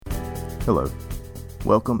Hello,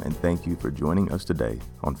 welcome and thank you for joining us today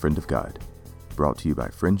on Friend of God, brought to you by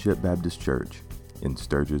Friendship Baptist Church in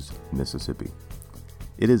Sturgis, Mississippi.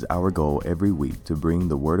 It is our goal every week to bring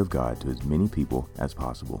the Word of God to as many people as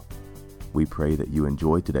possible. We pray that you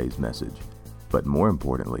enjoy today's message, but more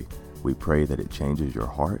importantly, we pray that it changes your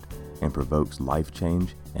heart and provokes life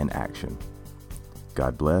change and action.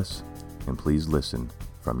 God bless, and please listen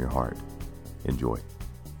from your heart. Enjoy.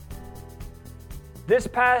 This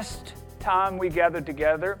past time we gathered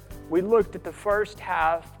together, we looked at the first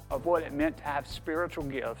half of what it meant to have spiritual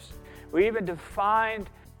gifts. We even defined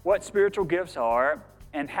what spiritual gifts are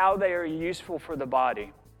and how they are useful for the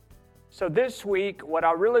body. So this week, what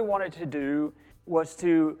I really wanted to do was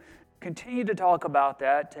to continue to talk about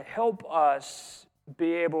that to help us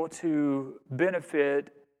be able to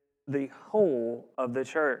benefit the whole of the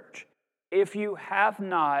church. If you have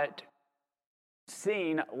not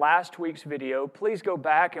seen last week's video, please go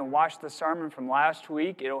back and watch the sermon from last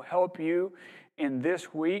week. It'll help you in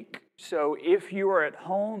this week. So if you are at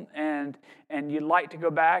home and you'd like to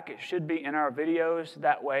go back, it should be in our videos.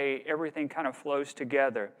 That way everything kind of flows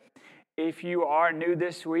together. If you are new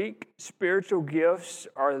this week, spiritual gifts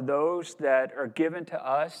are those that are given to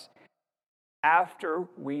us after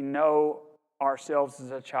we know ourselves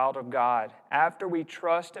as a child of God. After we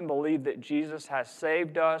trust and believe that Jesus has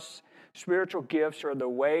saved us, spiritual gifts are the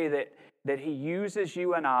way that He uses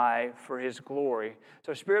you and I for His glory.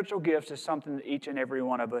 So spiritual gifts is something that each and every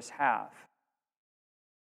one of us have.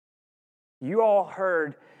 You all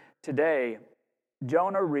heard today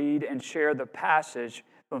Jonah read and share the passage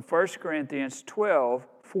from 1 Corinthians 12,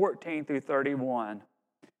 14 through 31.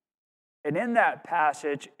 And in that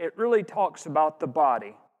passage, it really talks about the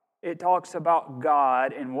body. It talks about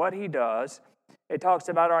God and what He does. It talks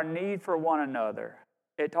about our need for one another.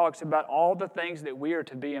 It talks about all the things that we are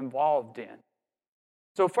to be involved in.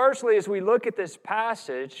 So firstly, as we look at this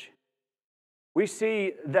passage, we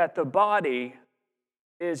see that the body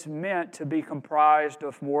is meant to be comprised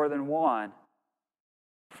of more than one.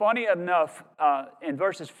 Funny enough, in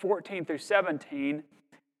verses 14 through 17,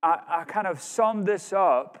 I kind of summed this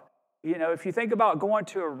up. You know, if you think about going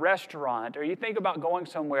to a restaurant or you think about going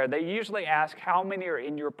somewhere, they usually ask how many are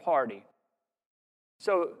in your party.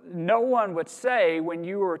 So no one would say when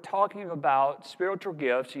you were talking about spiritual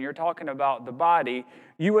gifts and you're talking about the body,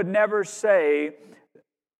 you would never say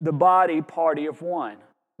the body party of one.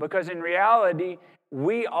 Because in reality,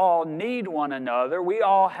 we all need one another. We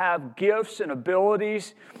all have gifts and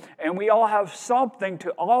abilities, and we all have something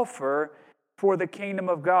to offer for the kingdom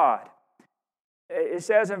of God. It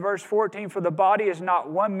says in verse 14, for the body is not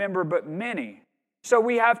one member but many. So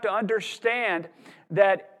we have to understand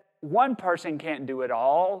that one person can't do it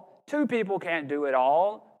all. Two people can't do it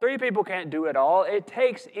all. Three people can't do it all. It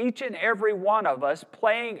takes each and every one of us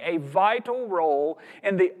playing a vital role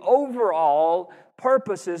in the overall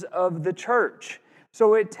purposes of the church.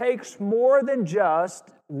 So it takes more than just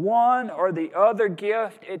one or the other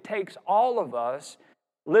gift. It takes all of us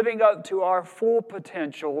living up to our full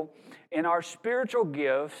potential in our spiritual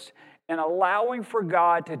gifts and allowing for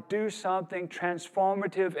God to do something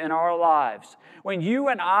transformative in our lives. When you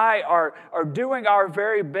and I are doing our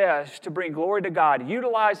very best to bring glory to God,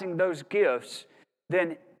 utilizing those gifts,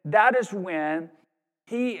 then that is when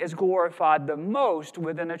He is glorified the most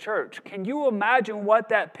within a church. Can you imagine what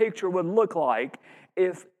that picture would look like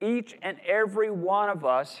if each and every one of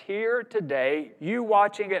us here today, you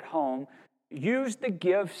watching at home, use the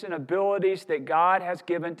gifts and abilities that God has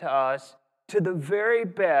given to us to the very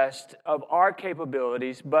best of our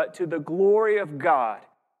capabilities, but to the glory of God?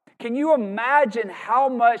 Can you imagine how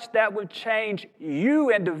much that would change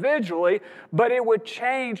you individually, but it would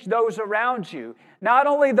change those around you? Not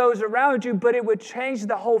only those around you, but it would change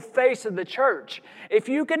the whole face of the church. If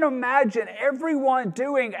you can imagine everyone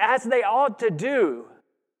doing as they ought to do,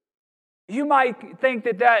 you might think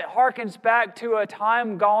that harkens back to a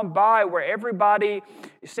time gone by where everybody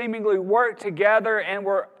seemingly worked together and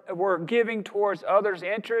were giving towards others'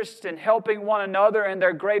 interests and helping one another in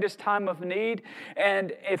their greatest time of need.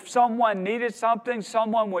 And if someone needed something,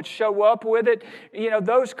 someone would show up with it. You know,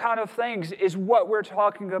 those kind of things is what we're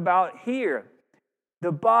talking about here.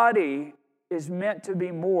 The body is meant to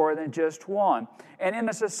be more than just one. And in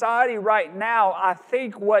a society right now, I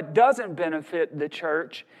think what doesn't benefit the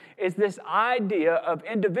church is this idea of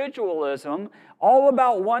individualism, all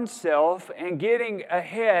about oneself and getting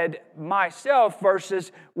ahead myself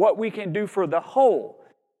versus what we can do for the whole.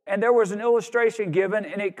 And there was an illustration given,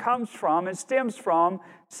 and it stems from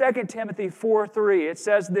 2 Timothy 4:3. It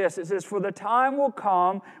says this, it says, "For the time will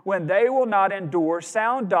come when they will not endure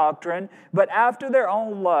sound doctrine, but after their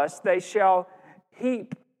own lust they shall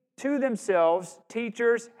heap to themselves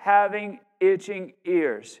teachers having itching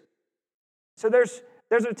ears. So there's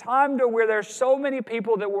a time to where there's so many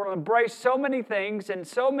people that will embrace so many things and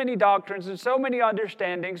so many doctrines and so many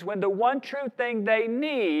understandings when the one true thing they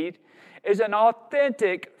need is an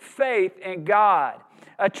authentic faith in God,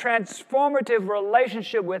 a transformative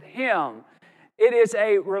relationship with Him. It is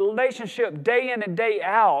a relationship day in and day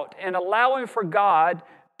out and allowing for God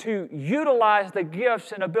to utilize the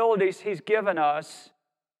gifts and abilities He's given us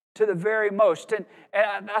to the very most. And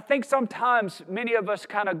I think sometimes many of us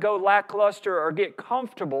kind of go lackluster or get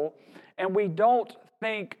comfortable, and we don't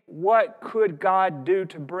think, what could God do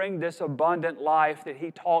to bring this abundant life that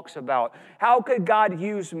He talks about? How could God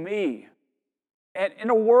use me? And in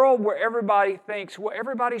a world where everybody thinks, well,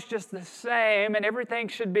 everybody's just the same and everything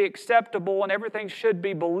should be acceptable and everything should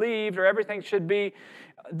be believed or everything should be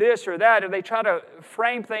this or that, and they try to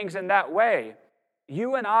frame things in that way,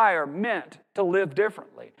 you and I are meant to live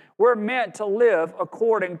differently. We're meant to live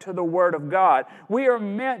according to the Word of God. We are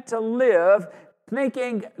meant to live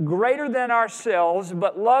thinking greater than ourselves,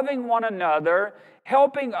 but loving one another,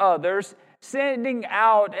 helping others, sending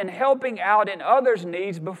out and helping out in others'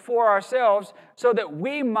 needs before ourselves so that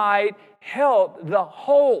we might help the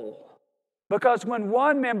whole. Because when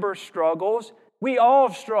one member struggles, we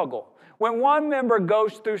all struggle. When one member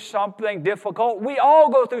goes through something difficult, we all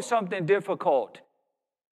go through something difficult.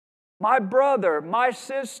 My brother, my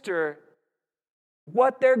sister,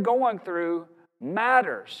 what they're going through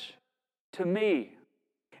matters to me.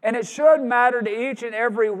 And it should matter to each and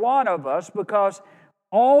every one of us because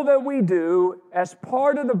all that we do as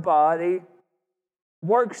part of the body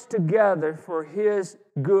works together for His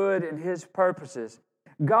good and His purposes.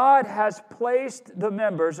 God has placed the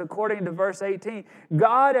members, according to verse 18,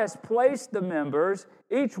 God has placed the members,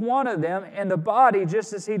 each one of them, in the body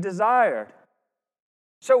just as He desired.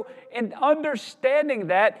 So in understanding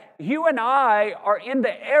that, you and I are in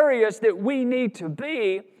the areas that we need to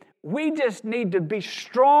be. We just need to be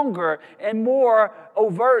stronger and more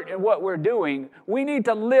overt in what we're doing. We need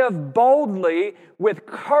to live boldly with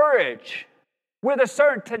courage, with a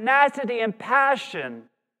certain tenacity and passion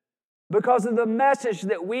because of the message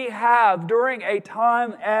that we have during a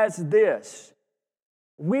time as this.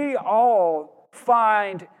 We all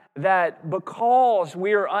find that because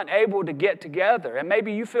we are unable to get together, and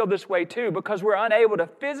maybe you feel this way too, because we're unable to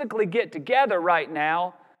physically get together right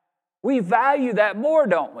now, we value that more,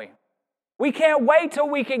 don't we? We can't wait till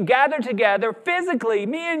we can gather together physically,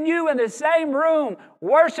 me and you in the same room,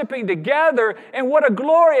 worshiping together, and what a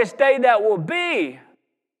glorious day that will be.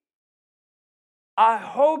 I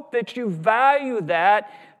hope that you value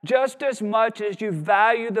that just as much as you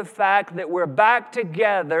value the fact that we're back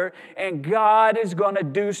together and God is going to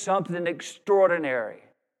do something extraordinary.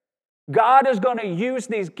 God is going to use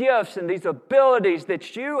these gifts and these abilities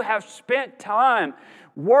that you have spent time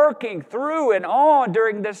working through and on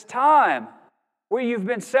during this time where you've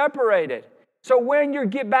been separated. So when you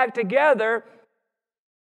get back together,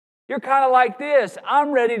 you're kind of like this.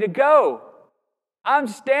 I'm ready to go. I'm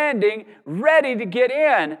standing ready to get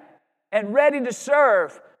in and ready to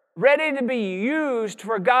serve, ready to be used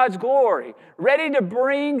for God's glory, ready to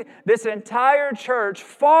bring this entire church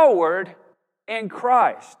forward in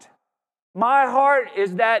Christ. My heart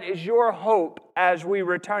is that is your hope as we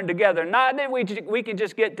return together. Not that we can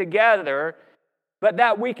just get together, but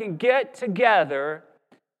that we can get together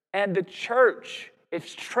and the church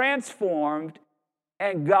is transformed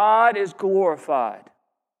and God is glorified.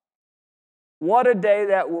 What a day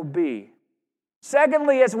that will be.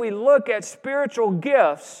 Secondly, as we look at spiritual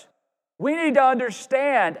gifts, we need to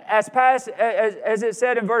understand, as it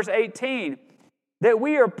said in verse 18, that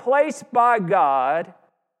we are placed by God,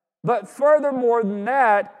 but furthermore than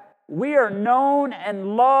that, we are known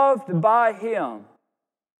and loved by Him.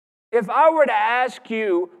 If I were to ask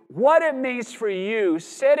you what it means for you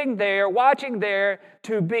sitting there, watching there,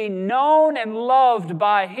 to be known and loved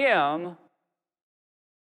by Him,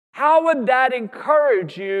 how would that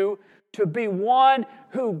encourage you to be one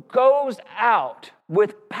who goes out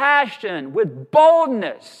with passion, with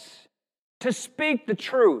boldness, to speak the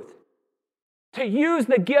truth, to use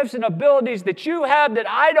the gifts and abilities that you have that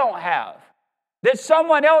I don't have, that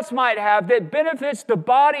someone else might have, that benefits the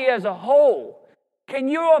body as a whole? Can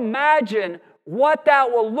you imagine what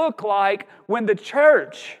that will look like when the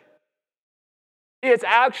church is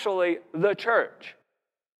actually the church?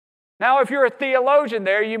 Now, if you're a theologian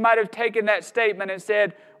there, you might have taken that statement and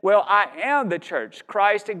said, well, I am the church.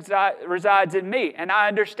 Christ resides in me, and I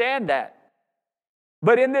understand that.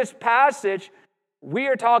 But in this passage, we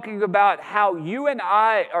are talking about how you and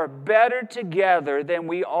I are better together than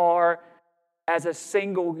we are as a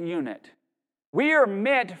single unit. We are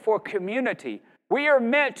meant for community. We are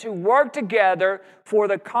meant to work together for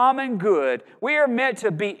the common good. We are meant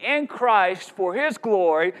to be in Christ for His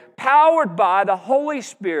glory, powered by the Holy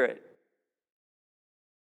Spirit.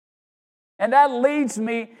 And that leads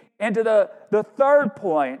me into the third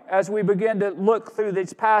point as we begin to look through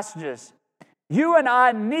these passages. You and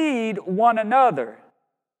I need one another.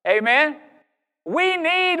 Amen? We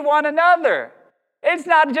need one another. It's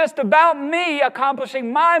not just about me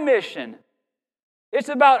accomplishing my mission. It's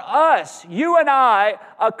about us, you and I,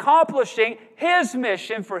 accomplishing His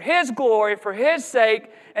mission for His glory, for His sake,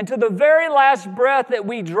 and to the very last breath that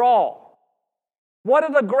we draw. One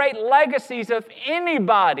of the great legacies of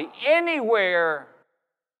anybody, anywhere,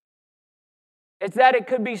 is that it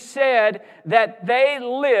could be said that they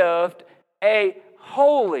lived a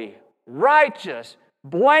holy, righteous,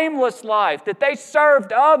 blameless life, that they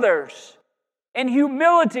served others in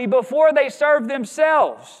humility before they served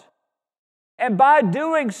themselves. And by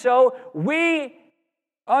doing so, we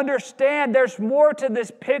understand there's more to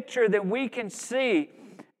this picture than we can see.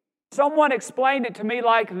 Someone explained it to me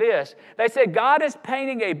like this. They said, God is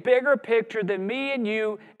painting a bigger picture than me and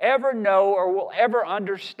you ever know or will ever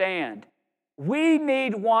understand. We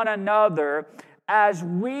need one another as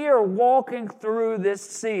we are walking through this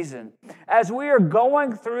season, as we are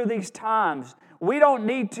going through these times. We don't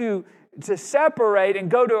need to separate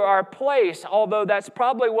and go to our place, although that's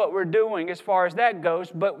probably what we're doing as far as that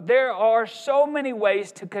goes, but there are so many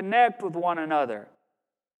ways to connect with one another.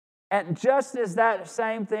 And just as that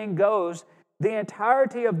same thing goes, the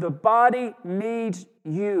entirety of the body needs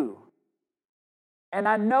you. And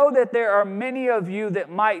I know that there are many of you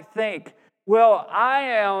that might think, well, I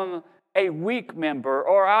am a weak member,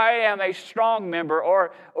 or I am a strong member,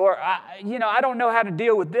 or I don't know how to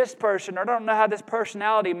deal with this person, or I don't know how this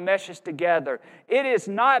personality meshes together. It is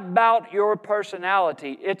not about your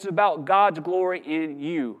personality. It's about God's glory in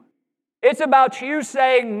you. It's about you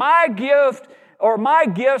saying, my gift or my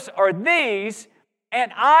gifts are these,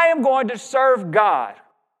 and I am going to serve God.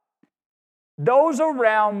 Those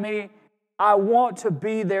around me, I want to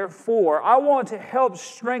be there for. I want to help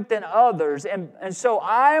strengthen others. And so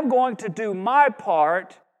I am going to do my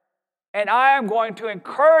part, and I am going to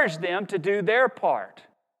encourage them to do their part.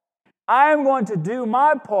 I am going to do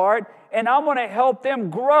my part, and I'm going to help them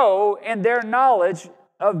grow in their knowledge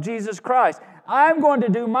of Jesus Christ. I'm going to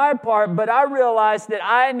do my part, but I realize that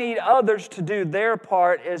I need others to do their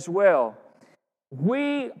part as well.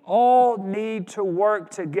 We all need to work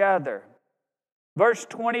together. Verse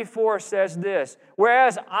 24 says this,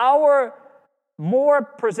 whereas our more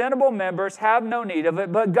presentable members have no need of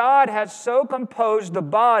it, but God has so composed the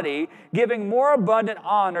body, giving more abundant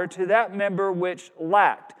honor to that member which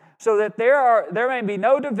lacked, so that there may be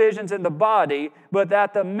no divisions in the body, but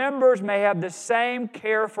that the members may have the same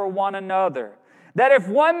care for one another. That if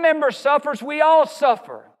one member suffers, we all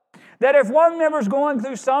suffer. That if one member is going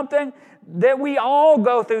through something, that we all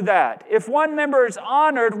go through that. If one member is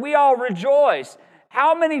honored, we all rejoice.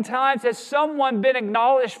 How many times has someone been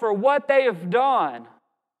acknowledged for what they have done,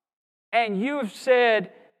 and you've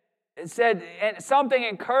said something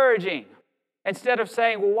encouraging instead of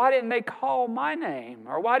saying, well, why didn't they call my name?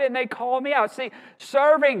 Or why didn't they call me out? See,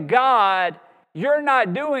 serving God, you're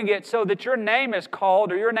not doing it so that your name is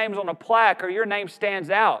called or your name's on a plaque or your name stands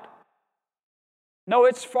out. No,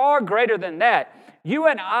 it's far greater than that. You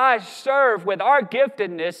and I serve with our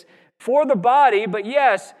giftedness for the body, but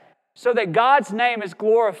yes, so that God's name is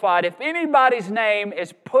glorified. If anybody's name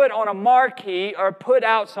is put on a marquee or put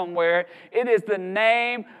out somewhere, it is the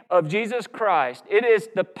name of Jesus Christ. It is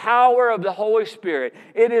the power of the Holy Spirit.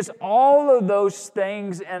 It is all of those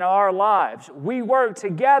things in our lives. We work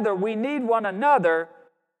together. We need one another,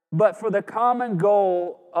 but for the common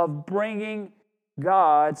goal of bringing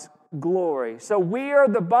God's glory. So we are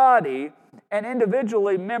the body and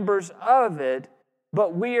individually members of it,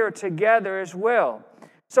 but we are together as well.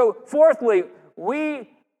 So fourthly,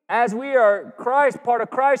 as we are Christ, part of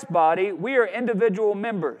Christ's body, we are individual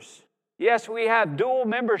members. Yes, we have dual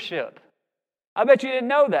membership. I bet you didn't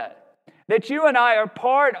know that. That you and I are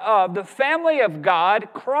part of the family of God,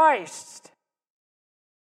 Christ.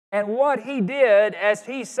 And what He did as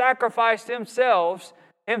He sacrificed Himself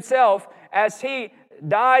as He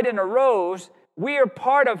died and arose, we are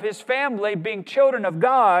part of His family, being children of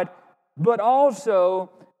God, but also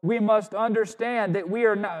we must understand that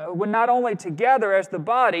we're not only together as the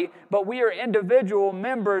body, but we are individual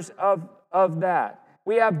members of that.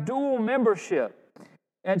 We have dual membership.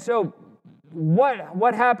 And so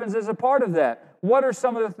what happens as a part of that? What are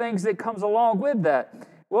some of the things that comes along with that?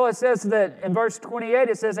 Well, it says that in verse 28,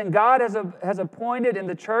 it says, and God has appointed in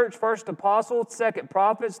the church first apostles, second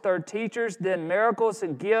prophets, third teachers, then miracles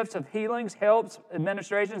and gifts of healings, helps,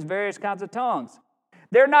 administrations, various kinds of tongues.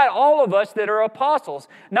 They're not all of us that are apostles.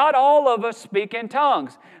 Not all of us speak in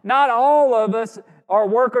tongues. Not all of us are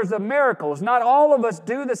workers of miracles. Not all of us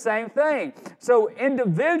do the same thing. So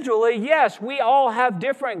individually, yes, we all have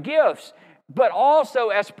different gifts, but also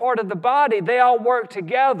as part of the body, they all work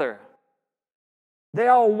together. They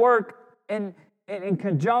all work in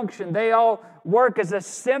conjunction. They all work as a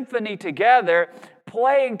symphony together,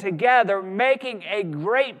 playing together, making a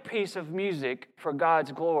great piece of music for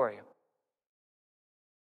God's glory.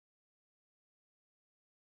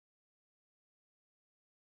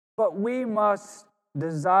 But we must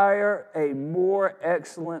desire a more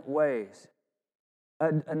excellent ways.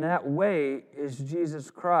 And that way is Jesus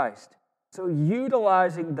Christ. So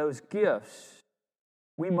utilizing those gifts,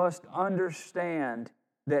 we must understand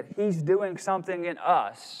that He's doing something in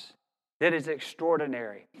us that is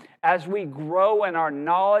extraordinary. As we grow in our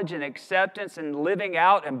knowledge and acceptance and living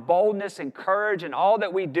out and boldness and courage and all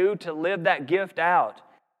that we do to live that gift out,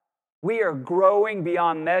 we are growing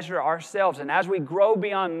beyond measure ourselves. And as we grow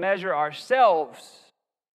beyond measure ourselves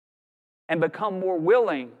and become more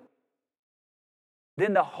willing,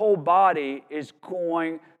 then the whole body is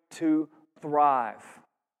going to thrive.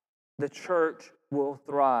 The church will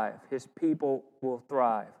thrive. His people will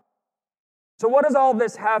thrive. So what does all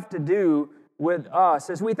this have to do with us?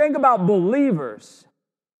 As we think about believers,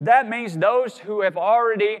 that means those who have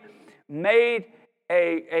already made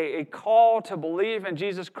a call to believe in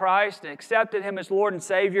Jesus Christ and accepted Him as Lord and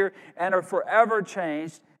Savior and are forever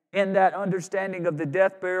changed in that understanding of the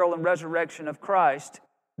death, burial, and resurrection of Christ.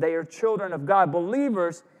 They are children of God.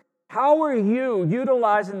 Believers, how are you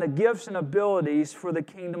utilizing the gifts and abilities for the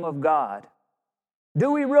kingdom of God?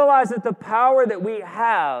 Do we realize that the power that we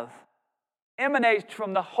have emanates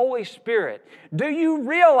from the Holy Spirit? Do you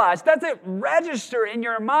realize, does it register in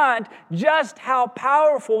your mind just how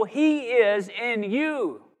powerful He is in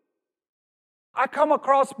you? I come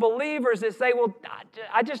across believers that say, well,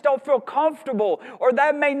 I just don't feel comfortable, or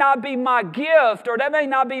that may not be my gift, or that may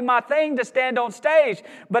not be my thing to stand on stage.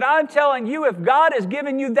 But I'm telling you, if God has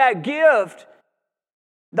given you that gift,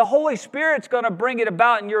 the Holy Spirit's going to bring it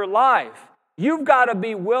about in your life. You've got to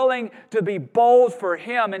be willing to be bold for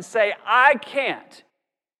Him and say, I can't.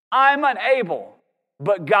 I'm unable,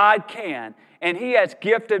 but God can. And He has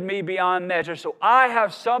gifted me beyond measure. So I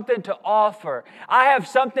have something to offer. I have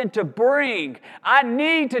something to bring. I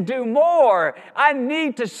need to do more. I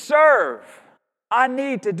need to serve. I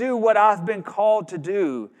need to do what I've been called to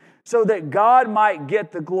do so that God might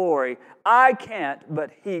get the glory. I can't,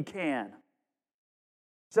 but He can.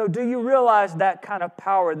 So do you realize that kind of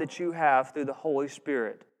power that you have through the Holy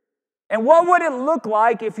Spirit? And what would it look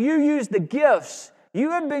like if you used the gifts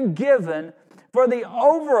you have been given for the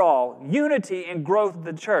overall unity and growth of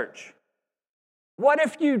the church? What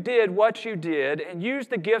if you did what you did and used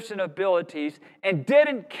the gifts and abilities and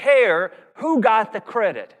didn't care who got the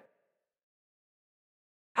credit?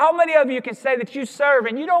 How many of you can say that you serve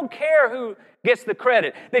and you don't care who gets the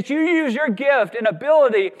credit? That you use your gift and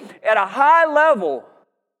ability at a high level,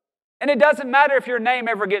 and it doesn't matter if your name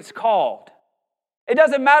ever gets called. It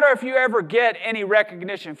doesn't matter if you ever get any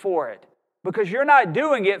recognition for it, because you're not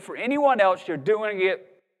doing it for anyone else, you're doing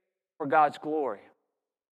it for God's glory.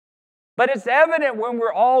 But it's evident when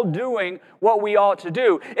we're all doing what we ought to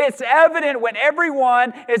do. It's evident when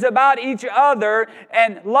everyone is about each other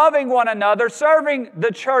and loving one another, serving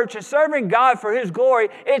the church and serving God for His glory.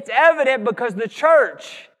 It's evident because the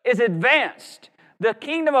church is advanced. The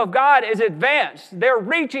kingdom of God is advanced. They're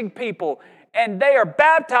reaching people and they are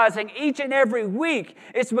baptizing each and every week.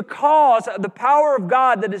 It's because of the power of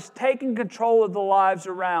God that is taking control of the lives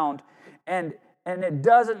around. And it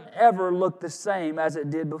doesn't ever look the same as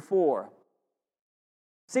it did before.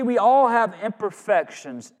 See, we all have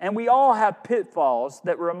imperfections and we all have pitfalls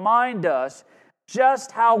that remind us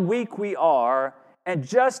just how weak we are and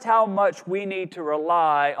just how much we need to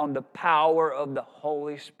rely on the power of the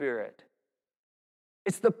Holy Spirit.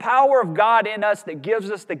 It's the power of God in us that gives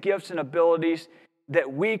us the gifts and abilities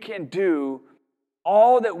that we can do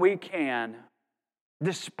all that we can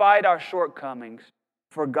despite our shortcomings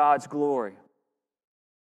for God's glory.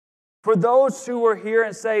 For those who are here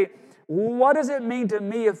and say, what does it mean to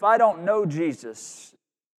me if I don't know Jesus?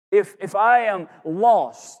 If I am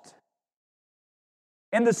lost?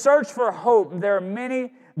 In the search for hope, there are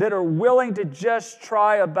many that are willing to just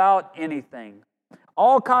try about anything.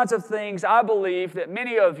 All kinds of things I believe that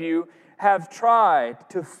many of you have tried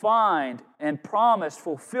to find and promise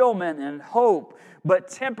fulfillment and hope, but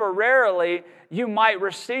temporarily you might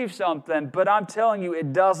receive something, but I'm telling you,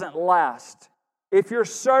 it doesn't last. If you're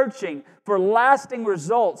searching for lasting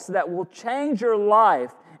results that will change your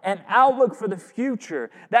life and outlook for the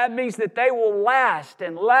future, that means that they will last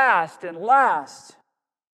and last and last.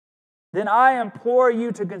 Then I implore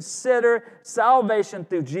you to consider salvation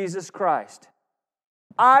through Jesus Christ.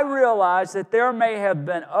 I realize that there may have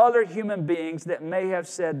been other human beings that may have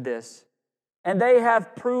said this, and they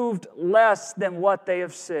have proved less than what they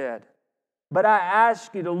have said. But I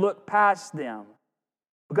ask you to look past them,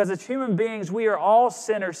 because as human beings, we are all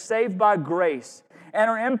sinners saved by grace and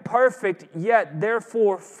are imperfect, yet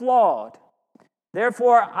therefore flawed.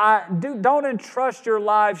 Therefore, don't entrust your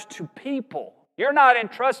lives to people. You're not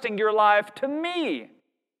entrusting your life to me,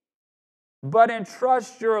 but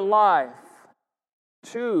entrust your life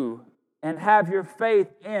to and have your faith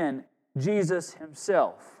in Jesus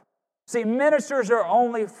Himself. See, ministers are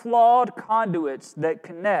only flawed conduits that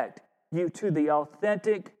connect you to the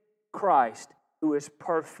authentic Christ who is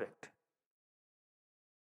perfect.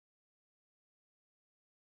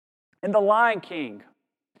 In The Lion King,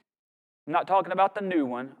 I'm not talking about the new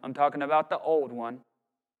one, I'm talking about the old one.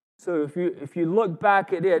 So if you look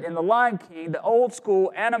back at it, in The Lion King, the old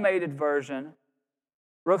school animated version,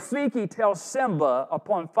 Rafiki tells Simba,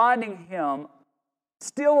 upon finding him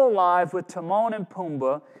still alive with Timon and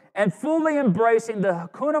Pumbaa and fully embracing the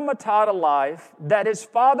Hakuna Matata life, that his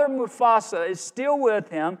father Mufasa is still with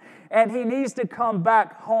him and he needs to come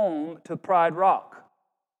back home to Pride Rock.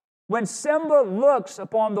 When Simba looks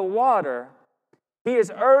upon the water, he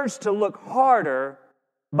is urged to look harder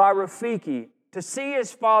by Rafiki to see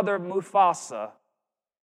his father Mufasa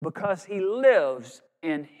because he lives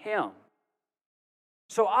in him.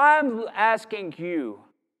 So I'm asking you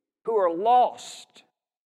who are lost,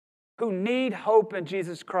 who need hope in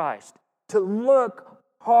Jesus Christ, to look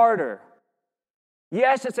harder.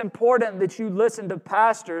 Yes, it's important that you listen to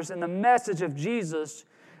pastors and the message of Jesus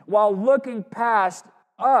while looking past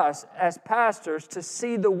us as pastors to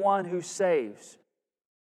see the one who saves.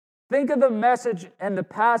 Think of the message and the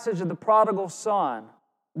passage of the prodigal son.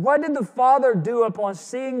 What did the father do upon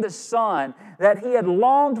seeing the son that he had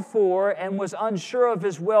longed for and was unsure of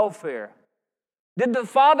his welfare? Did the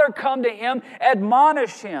father come to him,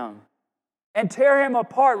 admonish him, and tear him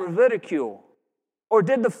apart with ridicule? Or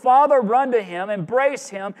did the father run to him, embrace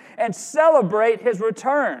him, and celebrate his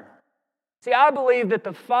return? See, I believe that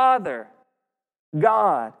the Father,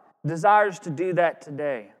 God, desires to do that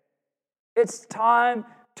today. It's time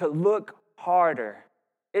to look harder.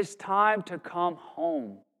 It's time to come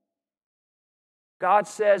home. God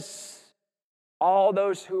says, all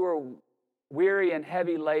those who are weary and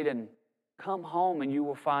heavy laden, come home and you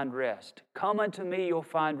will find rest. Come unto me, you'll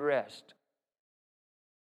find rest.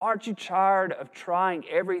 Aren't you tired of trying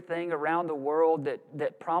everything around the world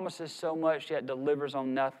that promises so much yet delivers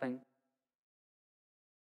on nothing?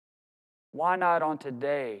 Why not on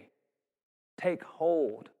today take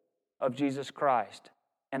hold of Jesus Christ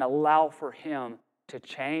and allow for Him to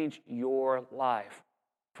change your life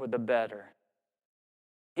for the better?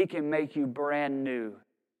 He can make you brand new.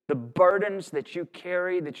 The burdens that you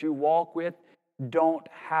carry, that you walk with, don't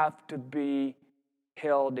have to be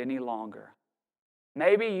held any longer.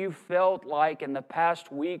 Maybe you felt like in the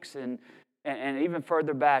past weeks and even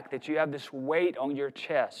further back that you have this weight on your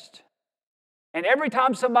chest. And every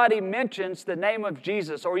time somebody mentions the name of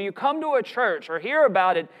Jesus, or you come to a church or hear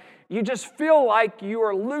about it, you just feel like you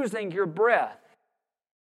are losing your breath.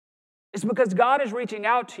 It's because God is reaching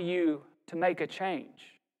out to you to make a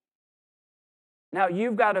change. Now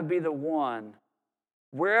you've got to be the one,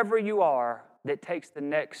 wherever you are, that takes the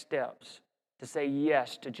next steps to say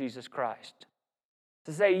yes to Jesus Christ.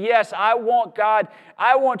 To say, yes, I want God,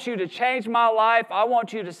 I want you to change my life. I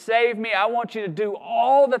want you to save me. I want you to do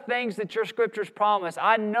all the things that your scriptures promise.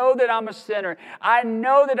 I know that I'm a sinner. I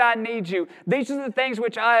know that I need you. These are the things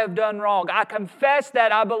which I have done wrong. I confess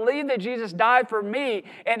that. I believe that Jesus died for me.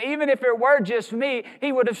 And even if it were just me,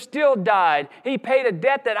 He would have still died. He paid a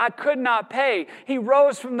debt that I could not pay. He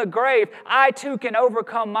rose from the grave. I too can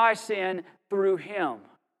overcome my sin through Him.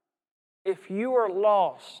 If you are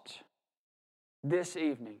lost this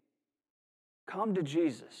evening, come to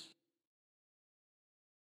Jesus.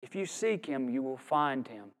 If you seek Him, you will find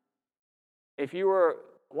Him. If you are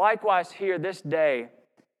likewise here this day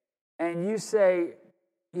and you say,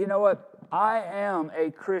 you know what, I am a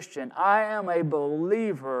Christian, I am a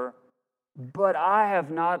believer, but I have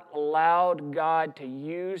not allowed God to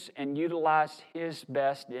use and utilize His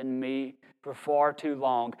best in me for far too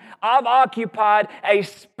long. I've occupied a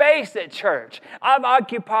space at church. I've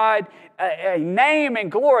occupied a name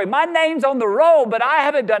and glory. My name's on the roll, but I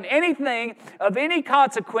haven't done anything of any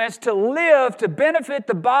consequence to live to benefit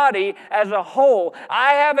the body as a whole.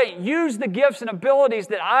 I haven't used the gifts and abilities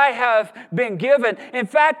that I have been given. In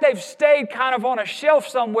fact, they've stayed kind of on a shelf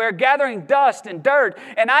somewhere, gathering dust and dirt,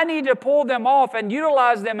 and I need to pull them off and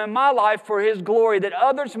utilize them in my life for His glory, that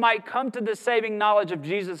others might come to the saving knowledge of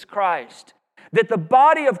Jesus Christ, that the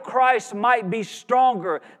body of Christ might be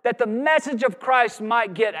stronger, that the message of Christ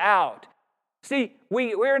might get out. See,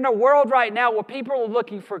 we're in a world right now where people are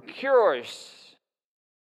looking for cures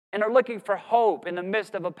and are looking for hope in the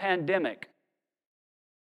midst of a pandemic.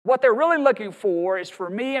 What they're really looking for is for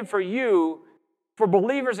me and for you, for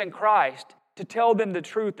believers in Christ, to tell them the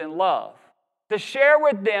truth in love, to share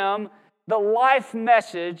with them the life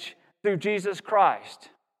message through Jesus Christ,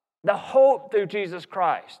 the hope through Jesus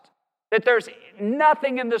Christ, that there's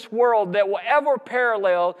nothing in this world that will ever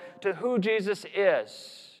parallel to who Jesus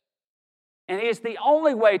is. And He is the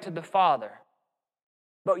only way to the Father.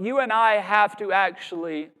 But you and I have to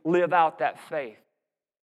actually live out that faith.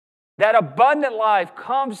 That abundant life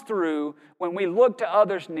comes through when we look to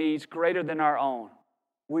others' needs greater than our own.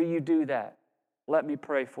 Will you do that? Let me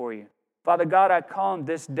pray for you. Father God, I come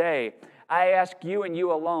this day. I ask you and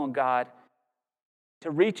you alone, God,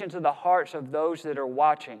 to reach into the hearts of those that are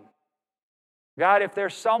watching. God, if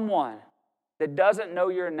there's someone that doesn't know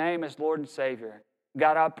your name as Lord and Savior,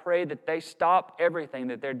 God, I pray that they stop everything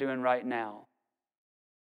that they're doing right now.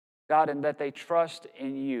 God, and that they trust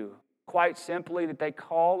in you. Quite simply, that they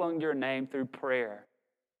call on your name through prayer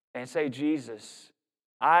and say, Jesus,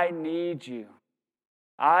 I need you.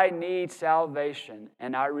 I need salvation,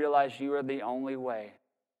 and I realize you are the only way.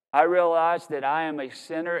 I realize that I am a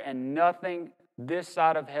sinner and nothing this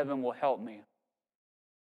side of heaven will help me.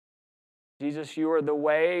 Jesus, you are the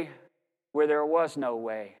way where there was no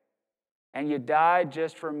way. And you died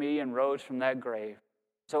just for me and rose from that grave.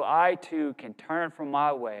 So I too can turn from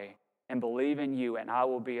my way and believe in you, and I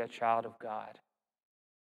will be a child of God.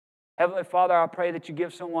 Heavenly Father, I pray that you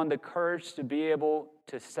give someone the courage to be able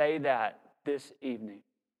to say that this evening.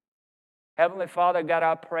 Heavenly Father, God,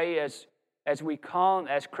 I pray as we come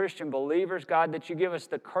as Christian believers, God, that you give us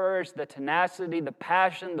the courage, the tenacity, the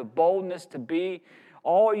passion, the boldness to be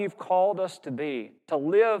all you've called us to be, to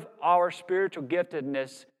live our spiritual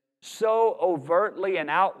giftedness so overtly and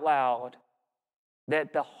out loud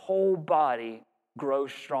that the whole body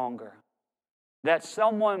grows stronger, that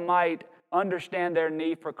someone might understand their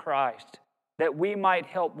need for Christ, that we might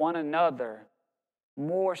help one another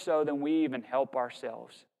more so than we even help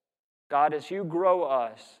ourselves. God, as you grow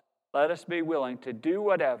us, let us be willing to do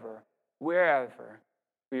whatever, wherever,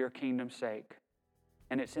 for your kingdom's sake.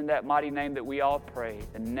 And it's in that mighty name that we all pray,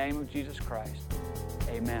 in the name of Jesus Christ.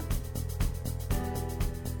 Amen.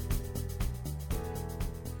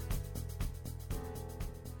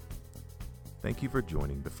 Thank you for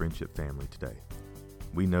joining the Friendship family today.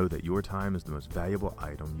 We know that your time is the most valuable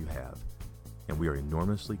item you have, and we are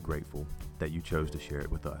enormously grateful that you chose to share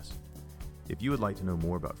it with us. If you would like to know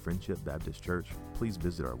more about Friendship Baptist Church, please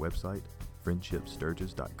visit our website,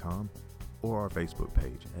 friendshipsturgis.com, or our Facebook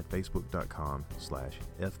page at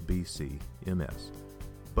facebook.com/FBCMS.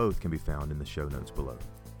 Both can be found in the show notes below.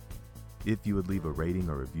 If you would leave a rating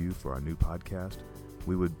or review for our new podcast,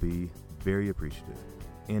 we would be very appreciative.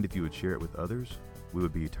 And if you would share it with others, we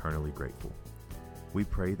would be eternally grateful. We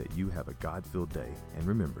pray that you have a God-filled day, and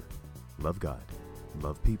remember, love God,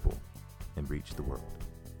 love people, and reach the world.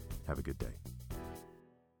 Have a good day.